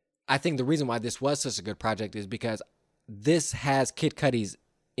I think the reason why this was such a good project is because this has Kid Cudi's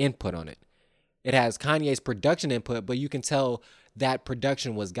input on it. It has Kanye's production input, but you can tell that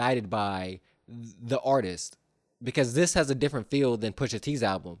production was guided by the artist, because this has a different feel than Pusha T's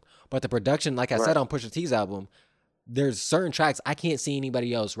album. But the production, like I said on Pusha T's album, there's certain tracks I can't see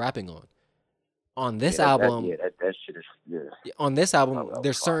anybody else rapping on. On this album, that shit is, on this album,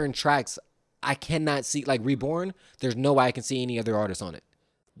 there's certain tracks I cannot see, like Reborn, there's no way I can see any other artist on it.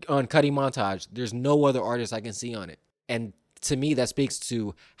 On Cudi Montage, there's no other artist I can see on it. And to me, that speaks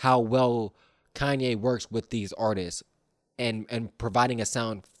to how well Kanye works with these artists and providing a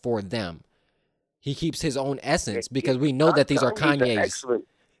sound for them. He keeps his own essence, because we know that these are Kanye's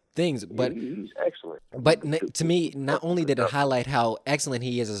things. But he's excellent. But to me, not only did it highlight how excellent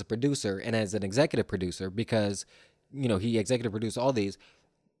he is as a producer and as an executive producer, because he executive produced all these,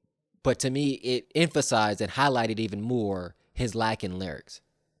 but to me, it emphasized and highlighted even more his lack in lyrics.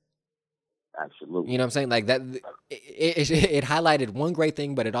 Absolutely. You know what I'm saying? Like that, it highlighted one great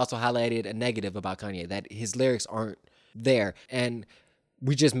thing, but it also highlighted a negative about Kanye, that his lyrics aren't there. And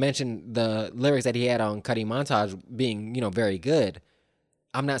we just mentioned the lyrics that he had on Cudi Montage being, very good.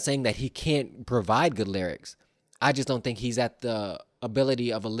 I'm not saying that he can't provide good lyrics. I just don't think he's at the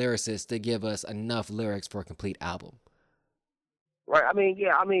ability of a lyricist to give us enough lyrics for a complete album. Right. I mean,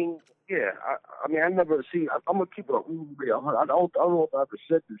 yeah. I mean, I never see. I'm gonna keep it real. I don't know if I ever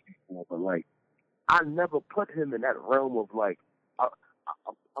said this before, but like, I never put him in that realm of like, I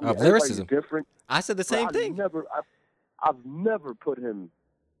mean, Of lyricism. Different. I said the same thing. I've never put him.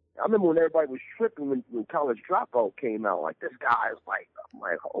 I remember when everybody was tripping when College Dropout came out. Like, this guy is like, I'm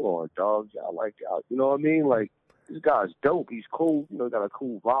like, hold on, dog. Y'all like y'all. You know what I mean? Like, this guy's dope. He's cool. You know, got a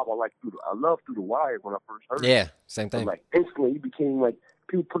cool vibe. I love Through the Wire when I first heard him. Yeah, same thing. And, like, instantly he became like,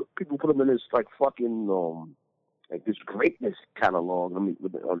 people put him in this like fucking like this greatness catalog. I mean,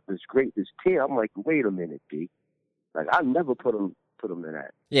 with this tier. I'm like, wait a minute, D. Like, I never put him in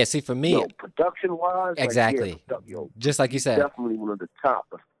that. Yeah, see, for me, production wise, exactly. Like, yeah, just like you said, definitely one of the top.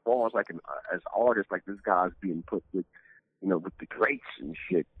 As far as like as artists, like this guy's being put with, you know, with the greats and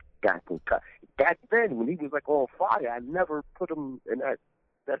shit. Back then, when he was like on fire, I never put him in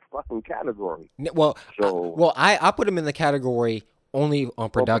that fucking category. Well, I put him in the category only on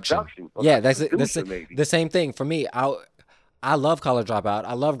production. Yeah, that's the same thing for me. I love College Dropout.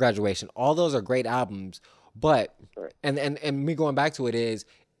 I love Graduation. All those are great albums. But and me going back to it is,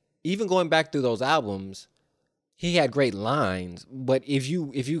 even going back through those albums, he had great lines. But if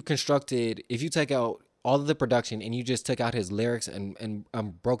you take out all of the production and you just took out his lyrics and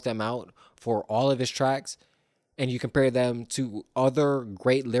broke them out for all of his tracks, and you compare them to other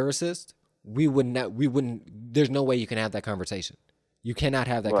great lyricists, we wouldn't. There's no way you can have that conversation. You cannot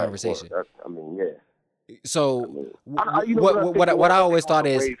have that conversation. I mean, yeah. So what I always thought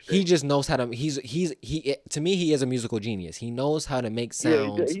is he just knows how to. He to me, he is a musical genius. He knows how to make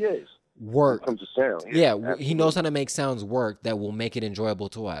sounds work. When it comes to sound, he knows how to make sounds work that will make it enjoyable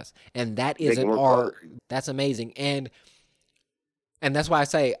to us, and that is an art. That's amazing, and that's why I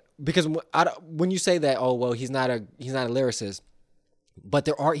say, because when you say that, oh well, he's not a lyricist. But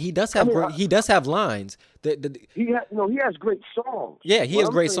he does have lines. He has great songs. Yeah, he has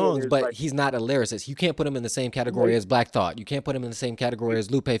great songs, but like, he's not a lyricist. You can't put him in the same category as Black Thought. You can't put him in the same category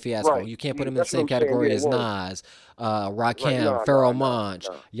as Lupe Fiasco. Right. You can't put him in the same category as Nas, Rakim, Pharoah Monch,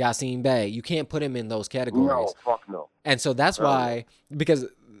 Yasin Bey. You can't put him in those categories. No, fuck no. And so that's why, because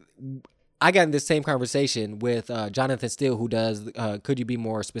I got in this same conversation with Jonathan Steele, who does Could You Be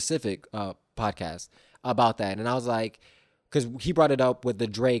More Specific podcast about that. And I was like, because he brought it up with the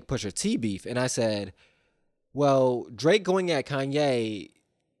Drake Pusha T beef. And I said, well, Drake going at Kanye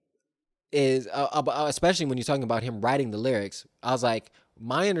is, especially when you're talking about him writing the lyrics, I was like,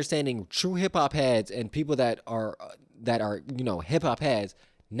 my understanding, true hip-hop heads and people that are hip-hop heads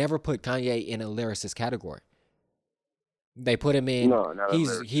never put Kanye in a lyricist category. They put him in.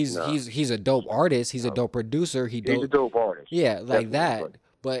 He's a dope artist. He's a dope producer. He's a dope artist. Yeah, like that.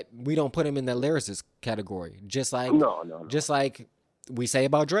 But we don't put him in the lyricist category. Just like just like we say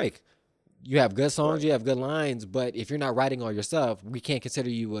about Drake. You have good songs, you have good lines, but if you're not writing all your stuff, we can't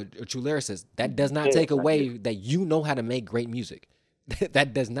consider you a true lyricist. That does not take away that you know how to make great music.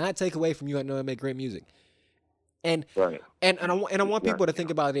 That does not take away from you know how to make great music. And I want people to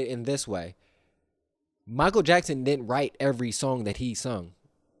think about it in this way. Michael Jackson didn't write every song that he sung.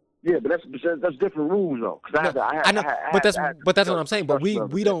 Yeah, but that's different rules though. I know, but that's what I'm saying. But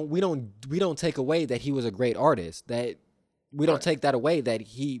we don't take away that he was a great artist. That we don't take that away that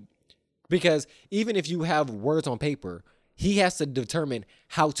he, because even if you have words on paper, he has to determine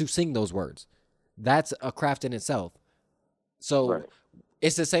how to sing those words. That's a craft in itself. So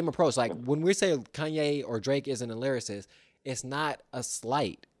it's the same approach. Like when we say Kanye or Drake isn't a lyricist, it's not a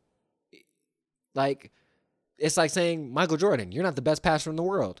slight. Like it's like saying Michael Jordan, you're not the best passer in the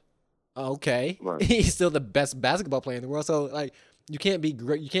world. Okay, he's still the best basketball player in the world. So like, you can't be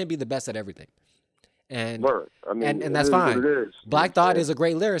great. You can't be the best at everything. And and that's fine. Black Thought is a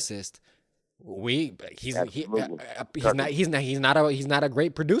great lyricist. He's not a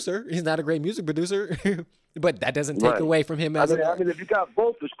great producer. He's not a great music producer. But that doesn't take away from him as I mean, if you got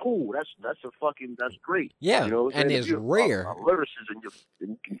both, it's cool. That's great. Yeah, you know, and it's rare. A lyricist and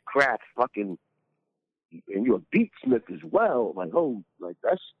you can craft fucking. And you're a beatsmith as well. Like,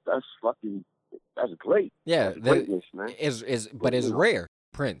 that's great. Yeah, that's greatness, man. But it's rare.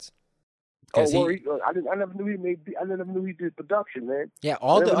 Prince. I never knew he made. I never knew he did production, man. Yeah,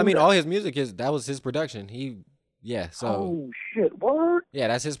 all his music that was his production. So. Oh shit! What? Yeah,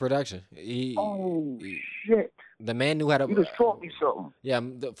 that's his production. Shit! The man knew how to. You just taught me something. Yeah,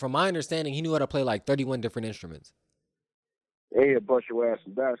 from my understanding, he knew how to play like 31 different instruments. And he'll bust your ass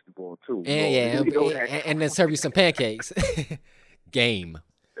in basketball too. And then serve you some pancakes. Game.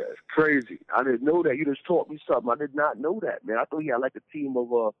 That's crazy. I didn't know that. You just taught me something. I did not know that, man. I thought he had like a team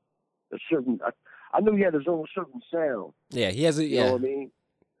of a certain. I knew he had his own certain sound. Yeah, he has a You yeah. know what I mean?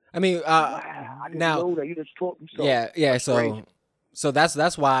 I mean, Wow, I didn't now know that. You just taught me something. yeah. That's So crazy.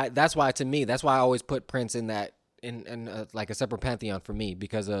 that's why to me that's why I always put Prince in that in like a separate pantheon for me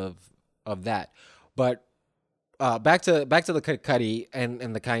because of that. But back to the Kid Cudi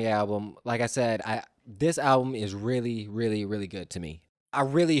and the Kanye album. Like I said, this album is really really really good to me. I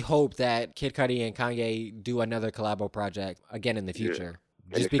really hope that Kid Cudi and Kanye do another collabo project again in the future.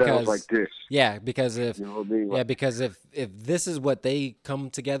 And Just it because, sounds like this. yeah, because if You know what I mean? yeah, because if this is what they come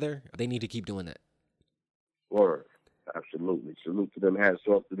together, they need to keep doing that. Word. Absolutely. Salute to them. Hats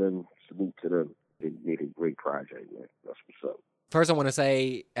off to them. Salute to them. They made a great project, man. That's what's up. First, I want to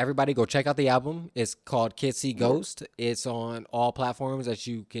say, everybody go check out the album. It's called Kids See Ghost. It's on all platforms that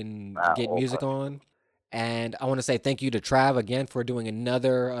you can get all music on. And I want to say thank you to Trav again for doing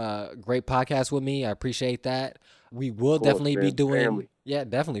another great podcast with me. I appreciate that. We will course, definitely be man. doing, Family. yeah,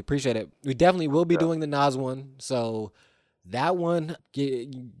 definitely appreciate it. We definitely will be doing the Nas one. So that one,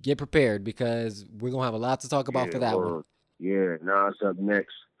 get prepared because we're gonna have a lot to talk about for that one. Yeah, Nas up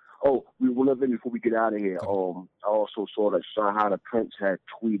next. Oh, one other thing before we get out of here. I also saw that Shahada the Prince had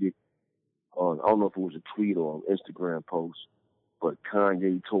tweeted on, I don't know if it was a tweet or an Instagram post, but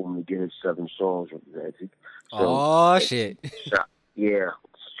Kanye told him to get his 7 songs represented. So, Shit. Yeah,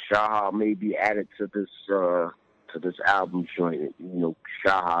 Shahada may be added to this album joint. You know,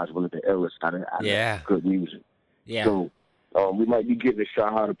 Shahada is one of the illest out of good music. Yeah. So we might be getting a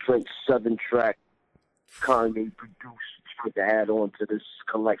Shahada the Prince 7-track Kanye produced to add on to this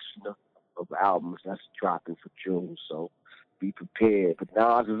collection of albums that's dropping for June. So be prepared. But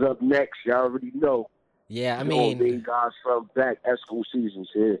Nas is up next. Y'all already know. Yeah, I mean, God's from back. Esco season's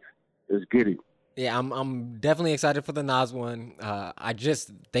here. Let's get it. Yeah, I'm definitely excited for the Nas one. I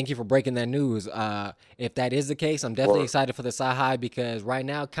just thank you for breaking that news. If that is the case, I'm definitely excited for the Sci-Hi because right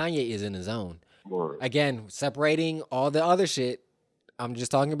now Kanye is in his zone. Again, separating all the other shit. I'm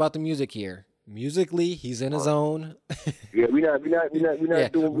just talking about the music here. Musically, he's in his zone. Yeah, we're not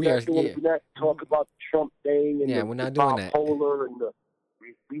talking about the Trump thing and we're not doing that. Bipolar and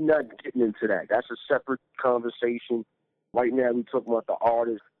we're not getting into that. That's a separate conversation. Right now, we're talking about the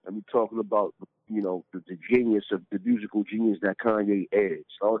artist and we're talking about the genius of the musical genius that Kanye is.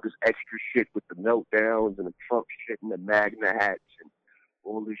 All this extra shit with the meltdowns and the Trump shit and the Magna hats and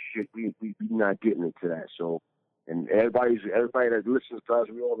all this shit. We not getting into that. So. And everybody that listens to us,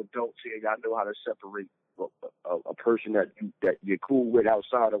 we all adults here. Y'all know how to separate a person that you're cool with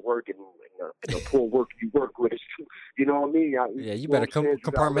outside of work and the poor worker you work with. You know what I mean? You better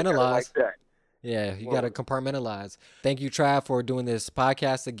compartmentalize. Like that. Yeah, you got to compartmentalize. Thank you, Trav, for doing this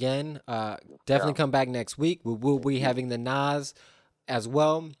podcast again. Definitely come back next week. We will be having the Nas as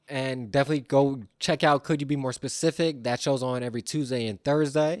well. And definitely go check out Could You Be More Specific? That show's on every Tuesday and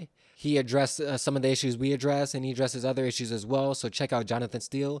Thursday. He addressed some of the issues we address, and he addresses other issues as well. So check out Jonathan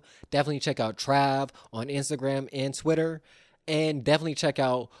Steele. Definitely check out Trav on Instagram and Twitter. And definitely check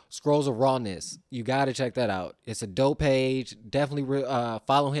out Scrolls of Rawness. You got to check that out. It's a dope page. Definitely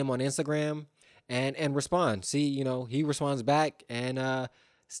follow him on Instagram and respond. See, he responds back. And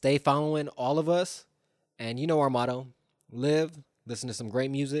stay following all of us. And you know our motto. Live, listen to some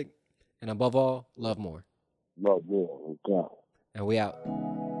great music, and above all, love more. Love more. Okay. And we out.